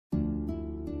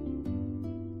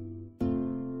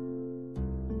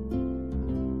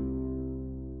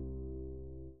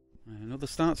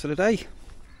Another start to the day.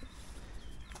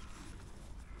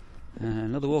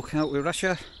 Another walk out with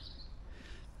Rasha.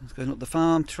 It's going up the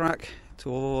farm track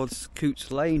towards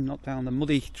Coots Lane, not down the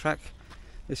muddy track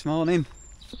this morning.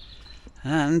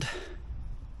 And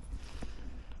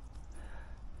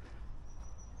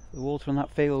the water on that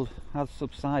field has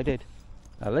subsided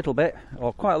a little bit,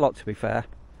 or quite a lot to be fair.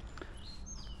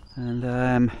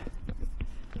 And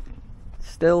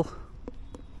still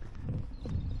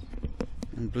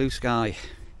and blue sky.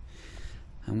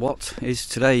 And what is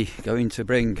today going to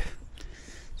bring?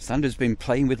 Sandra's been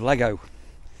playing with Lego.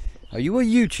 Are you a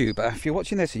YouTuber? If you're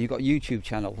watching this and you've got a YouTube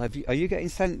channel, are you getting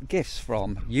sent gifts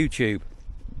from YouTube?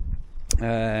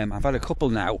 I've had a couple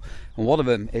now, and one of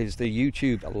them is the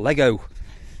YouTube Lego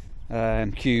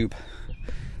cube,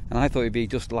 and I thought it'd be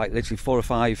just like literally 4 or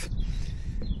 5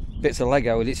 bits of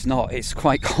Lego, and it's not. It's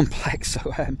quite complex.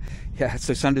 So yeah,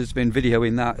 so Sandra's been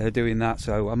videoing that, doing that.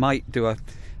 So I might do a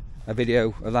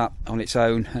video of that on its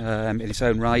own, in its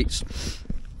own rights.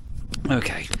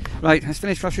 Okay, right, let's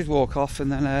finish Rasha's walk off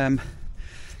and then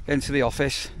get into the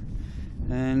office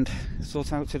and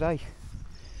sort out today.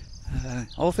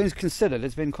 All things considered,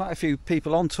 there's been quite a few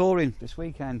people on touring this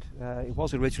weekend. It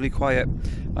was originally quiet.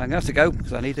 I'm going to have to go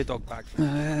because I need a dog bag.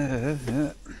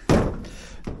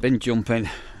 Bin jumping.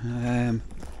 I've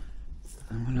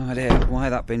no idea why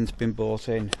that bin's been bought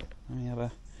in. Let me have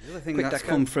a the other thing that's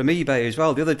come from eBay as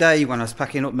well. The other day when I was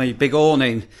packing up my big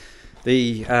awning,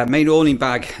 the main awning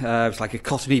bag was like a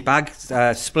cottony bag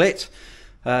split,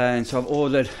 and so I've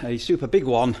ordered a super big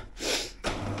one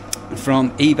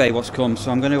from eBay. What's come,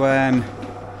 so I'm going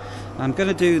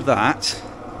to do that,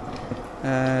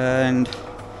 and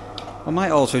I might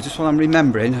also, just while I'm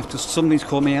remembering, just something's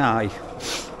caught my eye.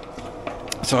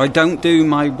 So I don't do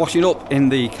my washing up in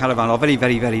the caravan, or very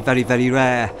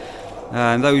rare.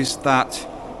 And those that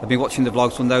have been watching the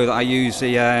vlogs will know that I use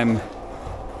the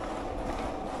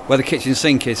where the kitchen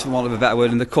sink is, for want of a better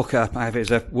word, and the cooker, I have it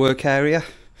as a work area.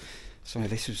 Sorry,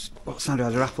 this is what Sandra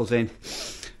had her apples in.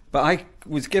 But I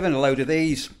was given a load of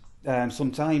these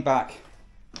some time back.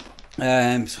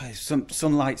 Sorry, some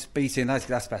sunlight's beating,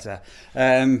 that's better.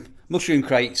 Mushroom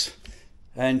crates.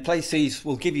 And places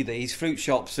will give you these, fruit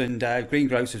shops and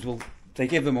greengrocers they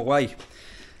give them away.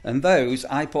 And those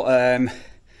I put I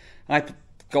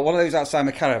got one of those outside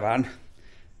my caravan,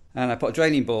 and I put a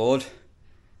draining board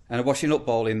and a washing up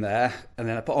bowl in there, and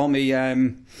then I put all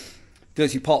my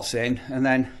dirty pots in, and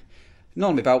then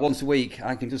normally about once a week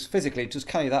I can just physically just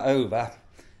carry that over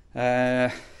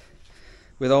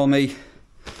with all my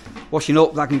washing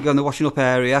up. That can go in the washing up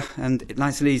area, and it's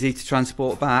nice and easy to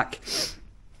transport back.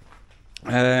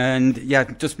 And yeah,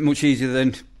 just much easier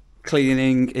than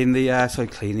cleaning in the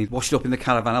washing up in the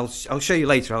caravan. I'll show you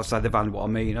later outside the van what I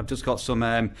mean. I've just got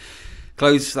some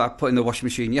clothes that I put in the washing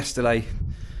machine yesterday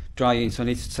drying, so I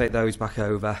need to take those back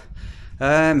over.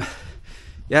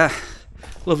 Yeah,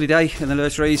 lovely day in the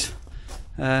nurseries.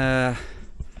 We've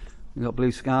got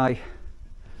blue sky.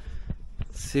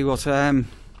 See what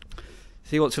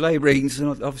today brings,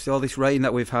 and obviously all this rain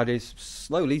that we've had is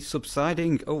slowly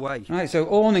subsiding away. Right, so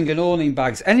awning and awning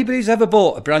bags. Anybody who's ever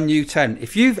bought a brand new tent,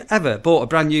 if you've ever bought a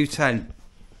brand new tent,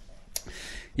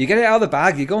 you get it out of the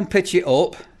bag, you go and pitch it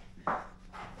up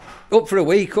for a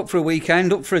week, up for a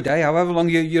weekend, up for a day, however long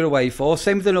you're away for.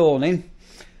 Same with an awning.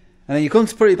 And then you come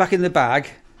to put it back in the bag,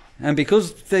 and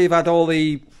because they've had all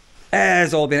the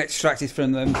air's all been extracted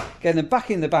from them, getting them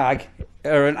back in the bag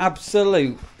are an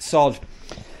absolute sod.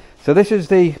 So this is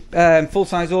the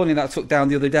full-size awning that I took down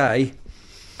the other day.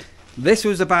 This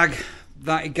was the bag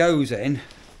that it goes in,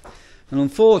 and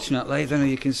unfortunately, I don't know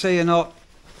if you can see or not,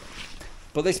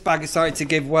 but this bag decided to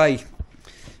give way.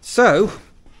 So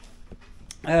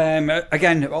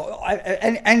again,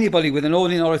 anybody with an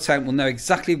awning or a tent will know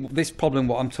exactly this problem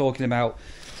what I'm talking about.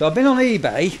 So I've been on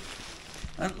eBay,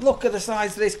 and look at the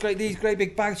size of these great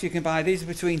big bags you can buy. These are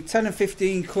between 10 and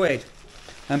 15 quid.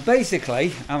 And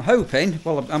basically, I'm hoping,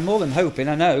 well, I'm more than hoping,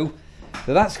 I know,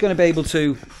 that that's going to be able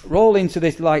to roll into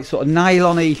this like sort of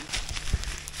nylon-y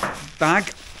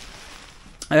bag.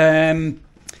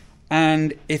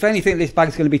 And if anything, this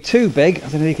bag's going to be too big. I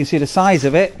don't know if you can see the size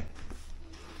of it.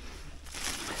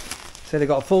 So they've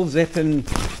got a full zip and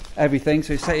everything,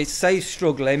 so it saves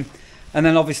struggling. And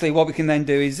then obviously what we can then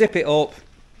do is zip it up,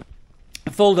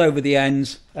 fold over the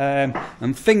ends,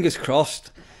 and fingers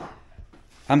crossed,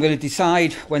 I'm going to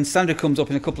decide when Sandra comes up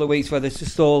in a couple of weeks whether to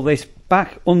store this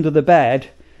back under the bed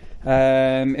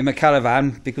in my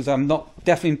caravan, because I'm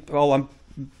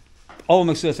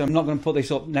almost certain I'm not going to put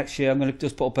this up next year. I'm going to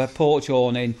just put up a porch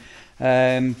awning,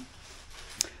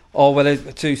 or whether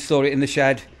to store it in the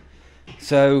shed.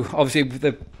 So obviously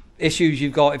issues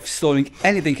you've got if storing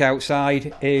anything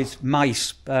outside is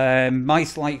mice.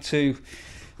 Mice like to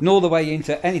gnaw their way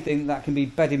into anything that can be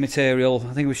bedding material.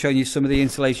 I think we've shown you some of the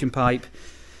insulation pipe.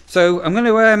 So I'm going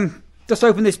to just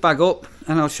open this bag up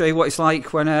and I'll show you what it's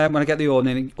like when I get the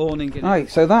awning in. Right,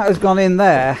 so that has gone in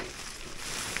there.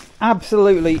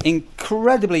 Absolutely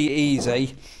incredibly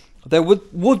easy. There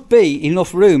would be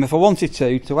enough room if I wanted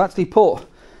to actually put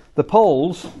the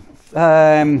poles.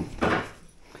 So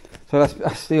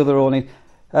that's the other awning.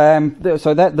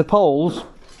 So that the poles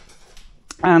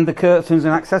and the curtains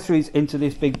and accessories into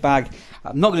this big bag.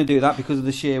 I'm not going to do that because of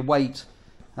the sheer weight.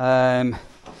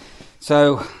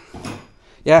 So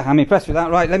yeah, I'm impressed with that.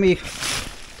 Right, let me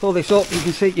pull this up.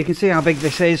 You can see how big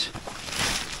this is.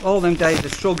 All them days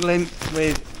of struggling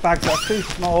with bags that are too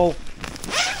small.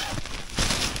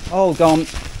 All gone.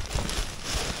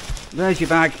 There's your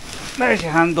bag. There's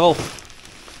your handle.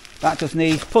 That just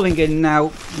needs pulling in now,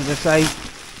 as I say.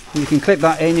 You can clip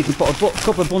that in. You can put a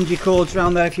couple of bungee cords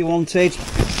around there if you wanted,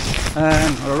 or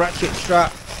a ratchet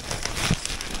strap.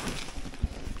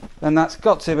 And that's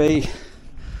got to be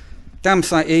damn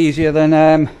sight easier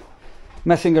than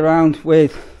messing around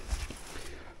with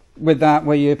that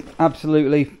where you're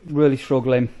absolutely really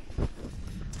struggling.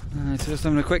 So just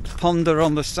having a quick ponder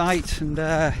on the site, and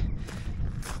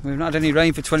we've not had any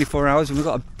rain for 24 hours and we've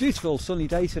got a beautiful sunny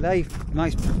day today.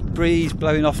 Nice breeze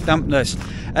blowing off dampness.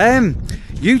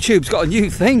 YouTube's got a new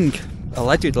thing,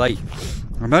 allegedly.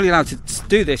 I'm only allowed to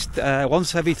do this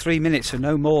once every 3 minutes and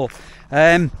no more.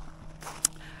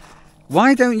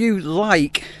 Why don't you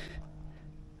like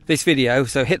this video?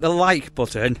 So hit the like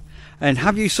button, and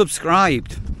have you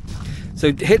subscribed?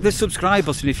 So hit the subscribe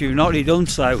button if you've not already done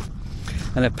so.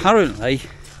 And apparently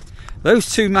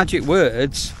those two magic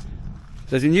words,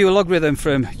 there's a new algorithm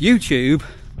from YouTube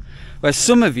where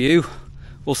some of you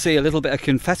will see a little bit of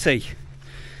confetti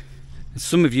and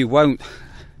some of you won't.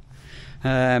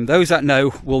 Those that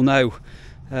know will know.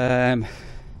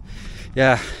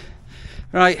 Yeah,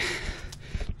 right,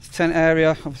 tent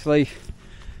area, obviously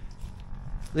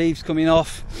leaves coming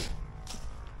off.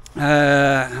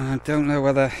 I don't know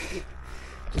whether,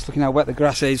 just looking how wet the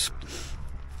grass is,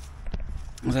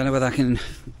 I don't know whether I can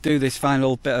do this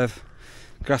final bit of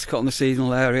grass cut on the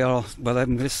seasonal area, or whether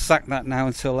I'm going to sack that now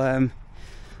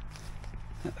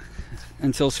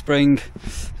until spring.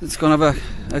 Let's go and have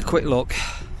a quick look.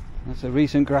 That's a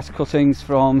recent grass cuttings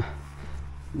from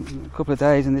a couple of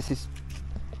days, and this is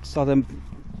Sodom.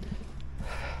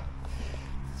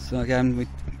 So again, we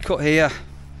cut here.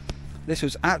 This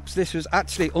was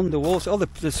actually underwater. Oh,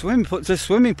 the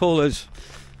swimming pool has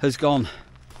gone.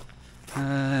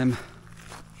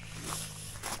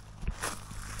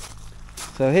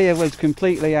 So here was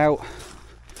completely out,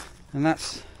 and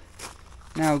that's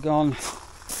now gone.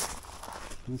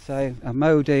 And so I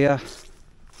mowed here.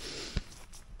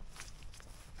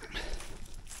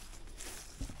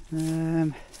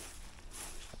 Yes,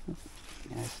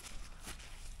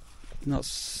 not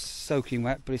soaking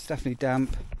wet, but it's definitely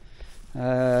damp.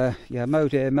 Yeah,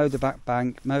 mowed here, mowed the back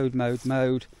bank, mowed,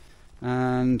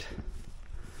 and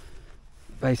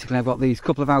basically I've got these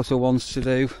couple of outer ones to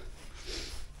do.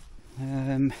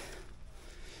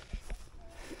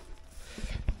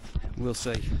 We'll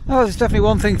see. Oh, there's definitely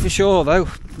one thing for sure though.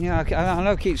 Yeah, I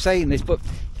know I keep saying this, but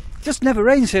it just never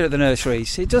rains here at the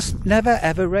nurseries. It just never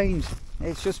ever rains.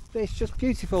 It's just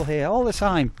beautiful here all the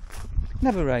time.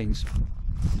 Never rains.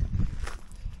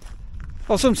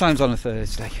 Well, sometimes on a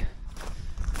Thursday,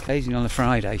 occasionally on a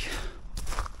Friday.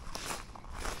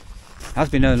 Has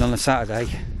been known on a Saturday.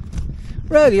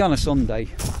 Rarely on a Sunday.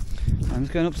 I'm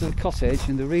just going up to the cottage,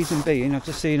 and the reason being, I've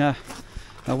just seen a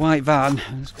white van.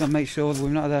 I'm just going to make sure that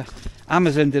we've not had an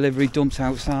Amazon delivery dumped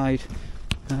outside.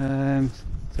 So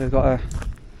we've got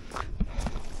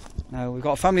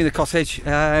a family in the cottage.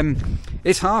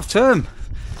 It's half term,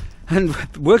 and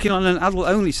working on an adult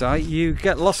only site, you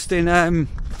get lost in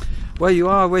where you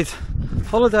are with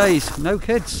holidays, no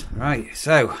kids. Right,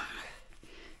 so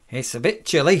it's a bit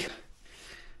chilly,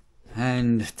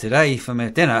 and today for my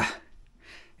dinner,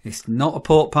 it's not a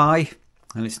pork pie,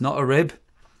 and it's not a rib,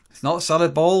 it's not a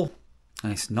salad bowl,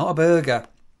 and it's not a burger.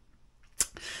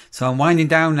 So I'm winding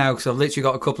down now because I've literally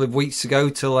got a couple of weeks to go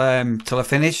till I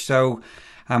finish. So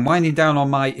I'm winding down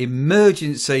on my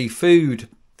emergency food.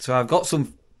 So I've got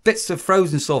some bits of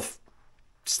frozen stuff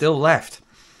still left,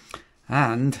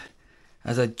 and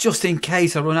as a just in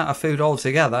case I run out of food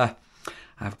altogether,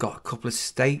 I've got a couple of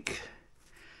steak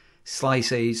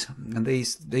slices, and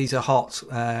these are hot.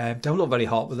 Don't look very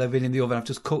hot, but they've been in the oven. I've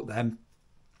just cooked them.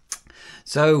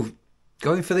 So I'm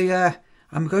going for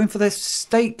the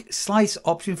steak slice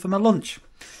option for my lunch.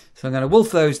 So I'm going to wolf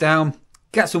those down,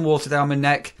 get some water down my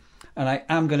neck, and I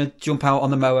am going to jump out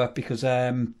on the mower because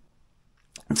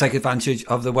take advantage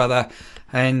of the weather,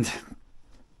 and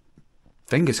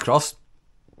fingers crossed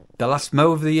the last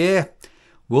mow of the year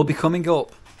will be coming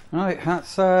up. Right,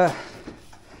 that's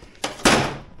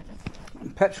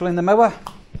petrol in the mower.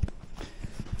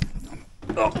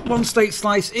 Oh, one steak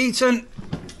slice eaten,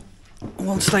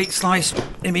 one steak slice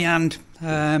in my hand.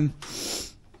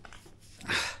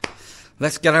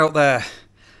 Let's get out there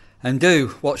and do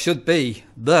what should be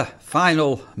the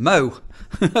final mow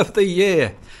of the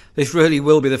year. This really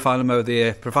will be the final mow of the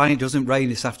year, providing it doesn't rain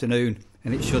this afternoon,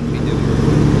 and it shouldn't be doing.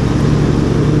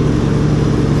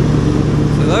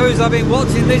 So those have been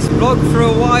watching this vlog for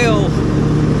a while,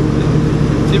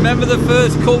 do you remember the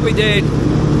first cut we did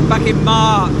back in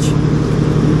March?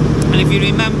 And if you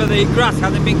remember, the grass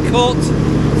hadn't been cut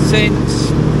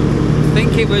since, I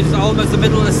think it was almost the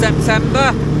middle of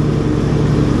September.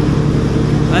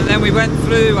 And then we went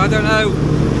through, I don't know,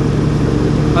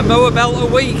 a mower belt a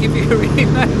week, if you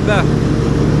remember.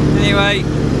 Anyway,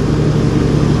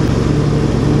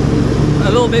 a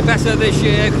little bit better this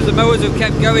year because the mowers have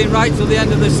kept going right till the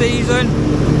end of the season.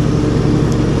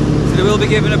 So they will be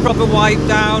given a proper wipe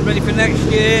down, ready for next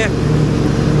year.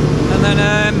 And then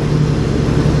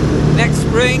next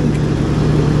spring,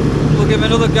 we'll give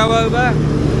another go over,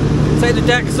 take the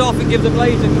decks off and give the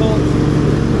blades a cut.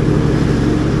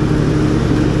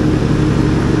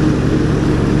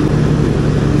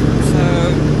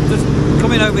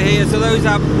 Coming over here, so those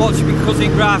that watch me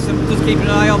cutting grass, I'm just keeping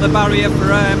an eye on the barrier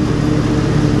for a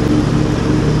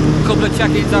couple of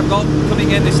check-ins I've got coming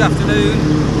in this afternoon.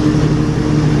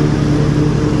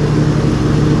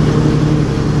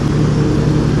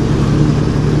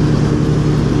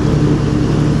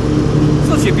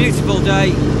 Such a beautiful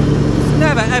day. It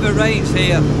never ever rains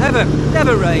here,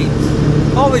 never rains.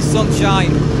 Always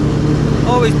sunshine,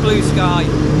 always blue sky.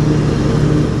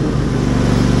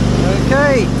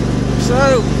 Okay.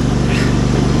 So,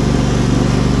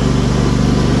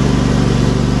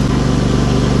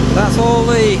 that's all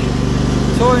the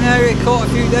touring area caught a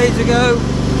few days ago,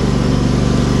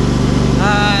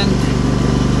 and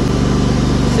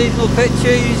seasonal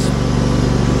pitches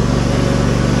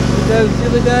those the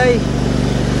other day.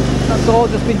 That's all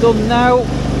just been done now.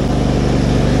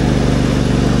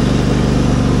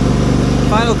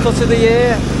 Final cut of the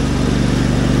year.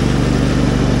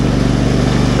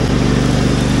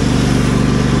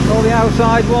 All the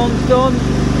outside ones done.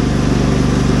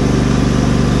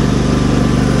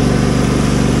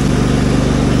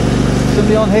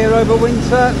 Somebody on here over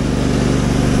winter.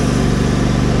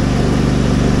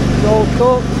 It's all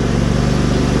cut.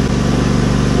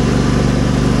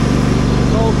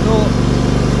 It's all cut.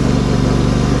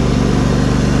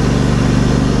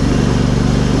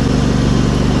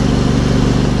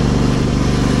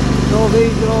 All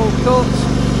these are all cut.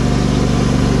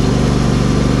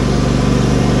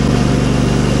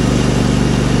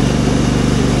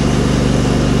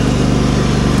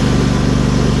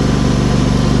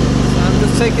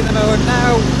 Taking the mower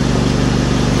now,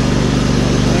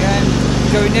 again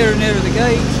going nearer and nearer the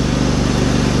gate,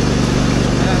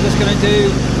 and I'm just going to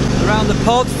do around the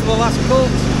pods for the last cut.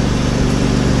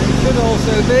 It should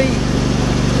also be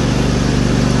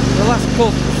the last cut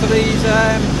for these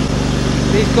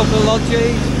couple of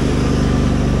lodges.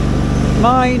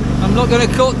 Mine I'm not going to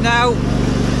cut now,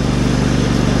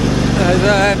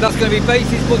 that's going to be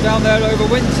bases put down there over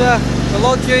winter, the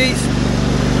lodges.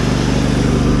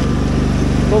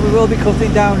 But we will be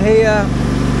cutting down here.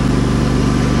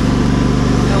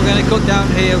 And we're going to cut down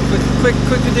here. Quick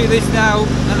to do this now,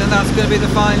 and then that's going to be the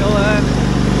final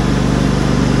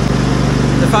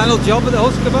job of the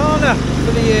Husqvarna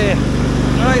for the year.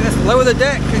 Right, let's lower the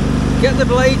deck and get the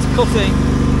blades cutting.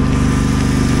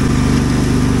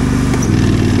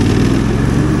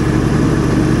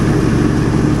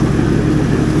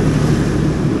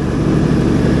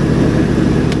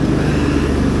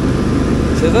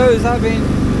 So those that have been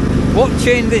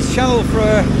watching this channel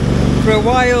for a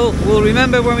while will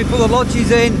remember when we put the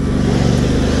lodges in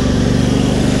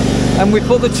and we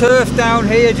put the turf down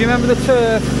here. Do you remember the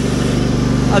turf?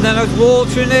 And then I was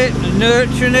watering it and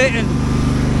nurturing it and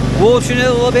watering it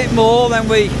a little bit more. Then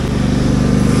we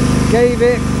gave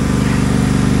it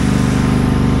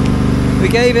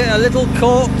a little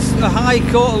cut, a high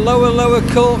cut, a lower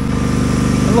cut,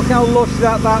 and look how lush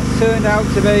that's turned out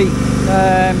to be.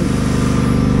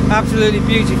 Absolutely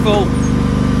beautiful,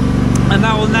 and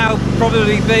that will now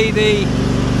probably be the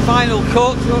final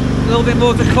cut. A little bit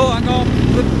more to cut. Hang on,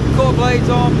 the cut blades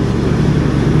on,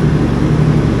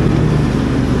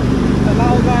 and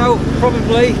that will now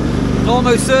probably,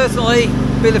 almost certainly,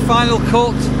 be the final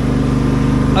cut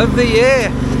of the year.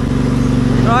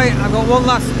 Right, I've got one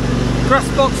last grass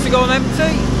box to go and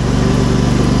empty.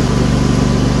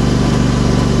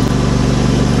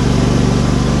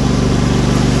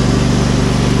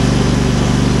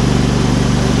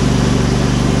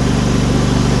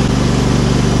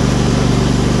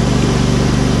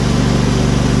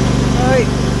 Right,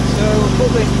 so we'll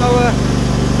put this mower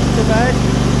to bed.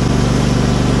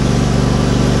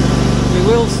 We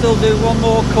will still do one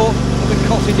more cut of the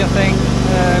cottage, I think,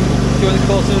 during the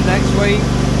course of the next week.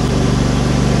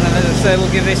 And as I say,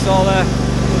 we'll give this all a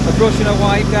brush and a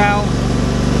wipe down.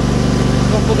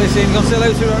 I'll put this in. Go and say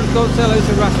hello to Ration. Not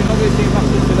going to see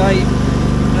Ration today.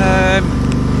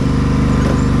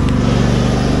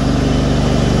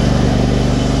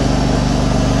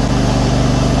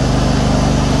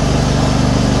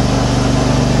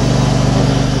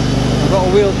 I've got a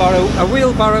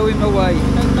wheelbarrow in my way.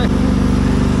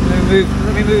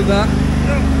 Let me move that.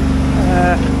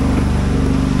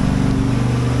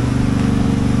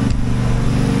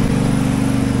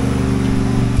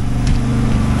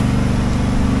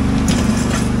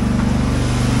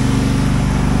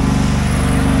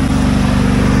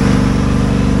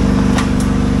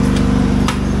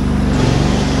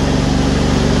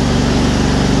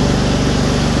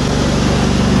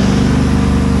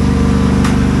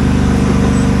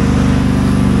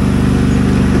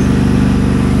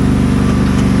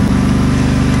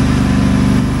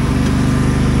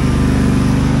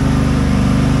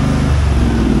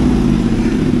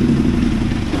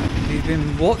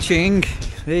 Watching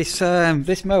this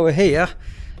this mower here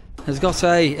has got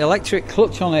a electric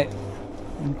clutch on it,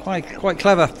 and quite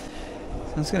clever. So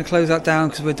I'm just going to close that down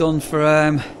because we're done for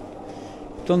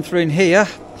in here.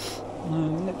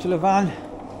 Nip to the van.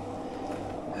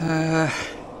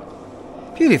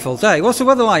 Beautiful day. What's the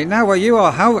weather like now where you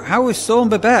are? How was Storm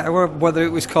Babette, or whether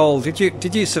it was cold?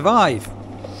 Did you survive?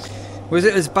 Was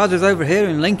it as bad as over here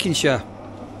in Lincolnshire?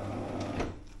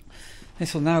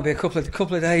 This will now be a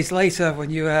couple of days later when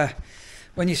you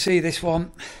see this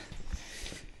one.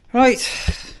 Right,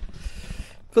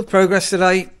 good progress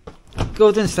today.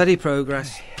 Good and steady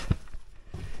progress.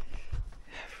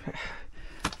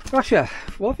 Rasha,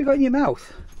 what have you got in your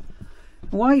mouth?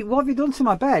 What have you done to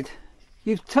my bed?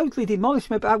 You've totally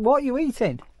demolished my bed. What are you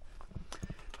eating?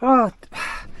 Oh,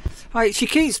 right, she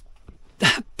keeps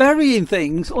burying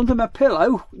things under my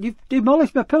pillow. You've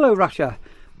demolished my pillow, Rasha.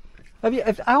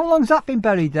 How long's that been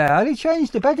buried there? I only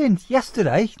changed the bedding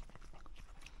yesterday.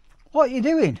 What are you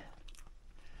doing?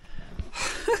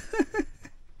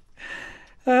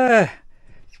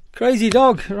 Crazy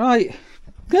dog, right.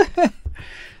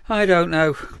 I don't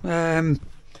know. Hey,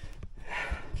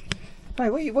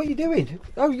 what are you doing?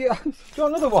 Oh, you got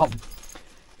another one.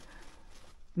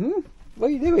 What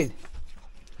are you doing?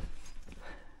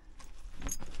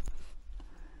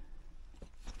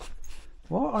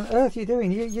 What on earth are you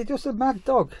doing? You're just a mad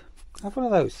dog. Have one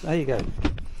of those. There you go.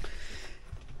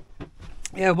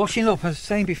 Yeah, washing up, I was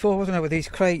saying before, wasn't I, with these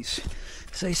crates.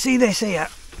 So you see this here.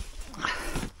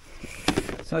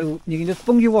 So you can just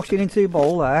bung your washing into your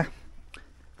bowl there.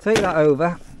 Take that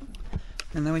over.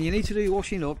 And then when you need to do your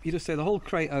washing up, you just take the whole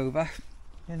crate over.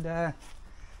 And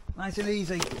nice and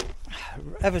easy.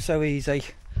 Ever so easy.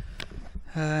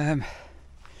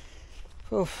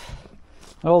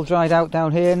 They're all dried out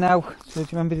down here now. So do you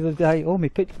remember the other day? Oh, me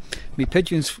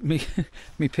pigeons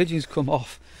come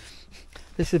off.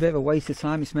 This is a bit of a waste of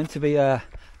time. It's meant to be a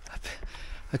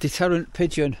deterrent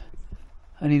pigeon,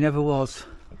 and he never was.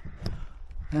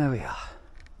 There we are.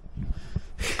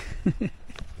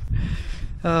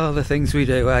 Oh, the things we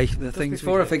do, eh? The things.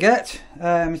 Before I forget,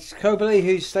 it's Coberly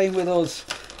who's staying with us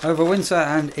over winter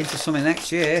and into summer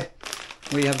next year.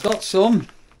 We have got some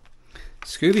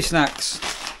Scooby snacks.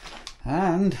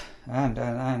 And all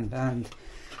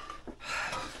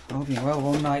being well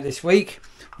one night this week,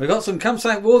 we got some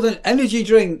Campsite Warden energy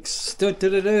drinks.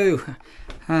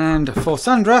 And for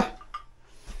Sandra,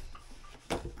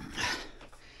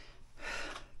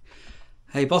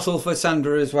 a bottle for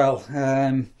Sandra as well. So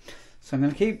I'm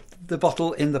going to keep the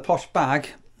bottle in the posh bag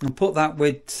and put that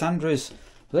with Sandra's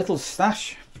little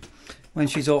stash when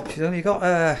she's up. She's only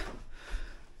got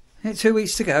 2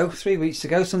 weeks to go, 3 weeks to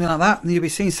go, something like that, and you'll be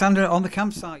seeing Sandra on the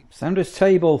campsite. Sandra's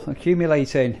table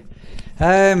accumulating.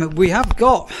 We have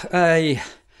got a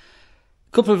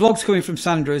couple of vlogs coming from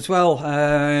Sandra as well.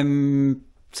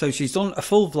 So she's done a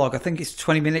full vlog, I think it's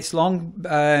 20 minutes long,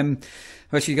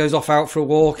 where she goes off out for a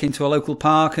walk into a local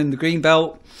park and the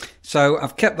Greenbelt. So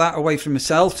I've kept that away from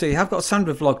myself. So you have got a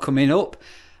Sandra vlog coming up.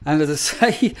 And as I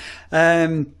say,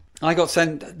 I got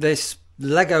sent this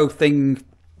Lego thing,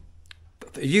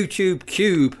 YouTube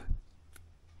cube,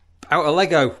 out of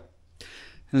Lego.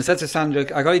 And I said to Sandra,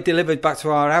 I got it delivered back to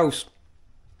our house,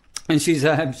 and she's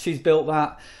built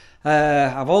that.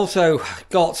 I've also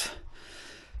got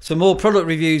some more product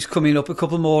reviews coming up, a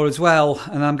couple more as well,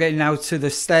 and I'm getting now to the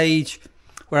stage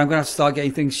where I'm going to have to start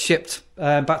getting things shipped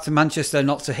back to Manchester,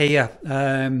 not to here,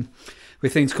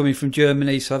 with things coming from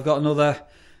Germany. So I've got another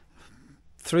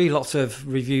 3 lots of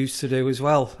reviews to do as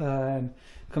well,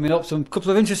 coming up. Some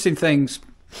couple of interesting things,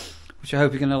 which I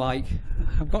hope you're going to like.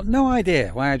 I've got no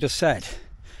idea why I just said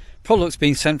products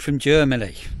being sent from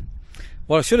Germany.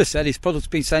 What I should have said is products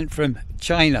being sent from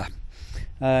China.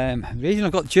 The reason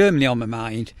I've got Germany on my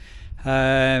mind,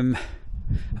 I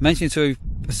mentioned to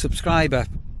a subscriber,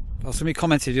 or somebody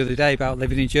commented the other day about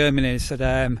living in Germany, and said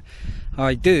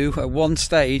I do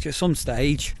at some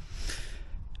stage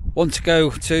want to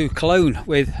go to Cologne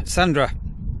with Sandra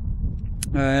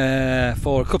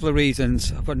for a couple of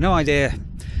reasons. I've got no idea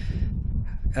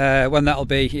when that'll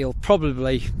be. It'll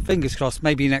probably, fingers crossed,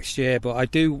 maybe next year, but I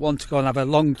do want to go and have a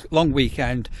long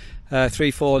weekend,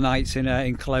 3-4 nights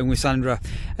in Cologne with Sandra.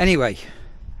 Anyway,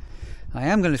 I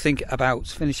am going to think about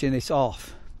finishing this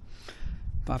off,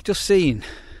 but I've just seen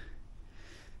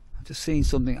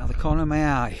something out of the corner of my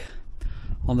eye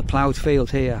on the ploughed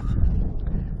field here.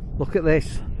 Look at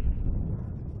this.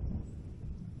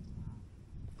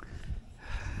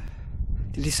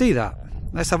 Did you see that?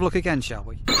 Let's have a look again, shall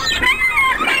we?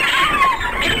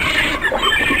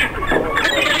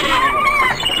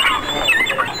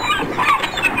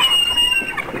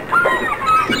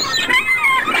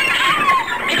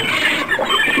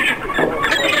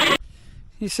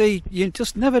 You see, you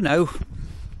just never know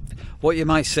what you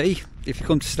might see if you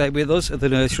come to stay with us at the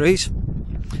nurseries.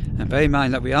 And bear in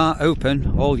mind that we are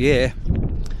open all year,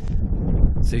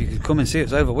 so you can come and see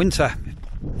us over winter,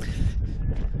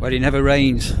 where it never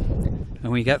rains,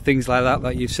 and we get things like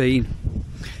that you've seen.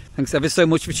 Thanks ever so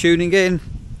much for tuning in.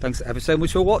 Thanks ever so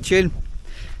much for watching.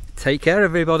 Take care,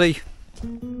 everybody.